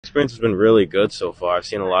experience has been really good so far. I've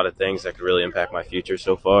seen a lot of things that could really impact my future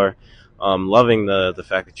so far. Loving the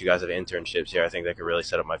fact that you guys have internships here. I think that could really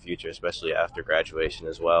set up my future, especially after graduation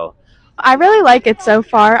as well. I really like it so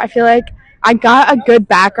far. I feel like I got a good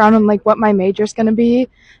background on like what my major is going to be,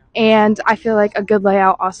 and I feel like a good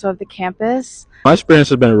layout also of the campus. My experience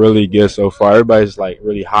has been really good so far. Everybody's like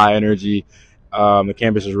really high energy. The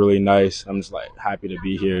campus is really nice. I'm just like happy to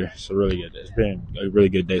be here. It's a really good. It's been a really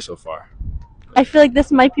good day so far. I feel like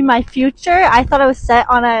this might be my future. I thought I was set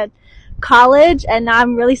on a college, and now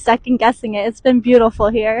I'm really second guessing it. It's been beautiful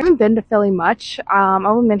here. I haven't been to Philly much. I've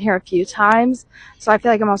only been here a few times, so I feel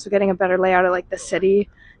like I'm also getting a better layout of like the city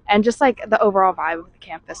and just like the overall vibe of the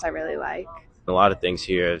campus. I really like. A lot of things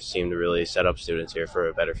here seem to really set up students here for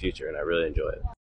a better future, and I really enjoy it.